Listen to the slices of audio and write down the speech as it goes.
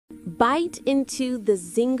Bite into the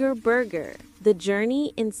Zinger Burger. The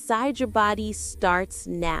journey inside your body starts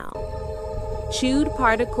now. Chewed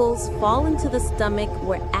particles fall into the stomach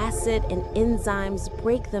where acid and enzymes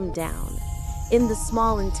break them down. In the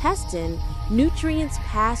small intestine, nutrients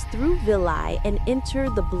pass through villi and enter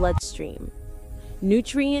the bloodstream.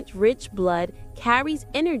 Nutrient-rich blood carries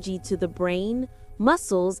energy to the brain,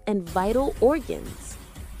 muscles, and vital organs.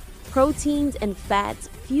 Proteins and fats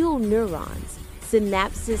fuel neurons,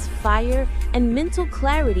 synapses fire, and mental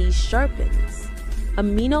clarity sharpens.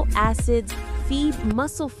 Amino acids feed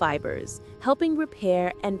muscle fibers, helping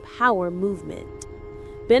repair and power movement.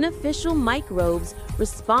 Beneficial microbes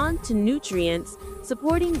respond to nutrients,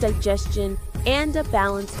 supporting digestion and a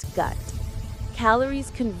balanced gut. Calories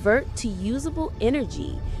convert to usable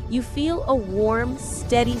energy. You feel a warm,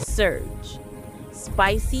 steady surge.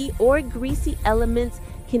 Spicy or greasy elements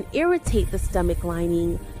can irritate the stomach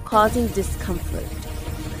lining, causing discomfort.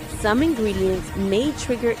 Some ingredients may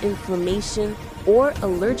trigger inflammation or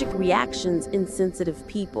allergic reactions in sensitive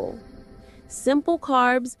people. Simple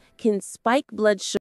carbs can spike blood sugar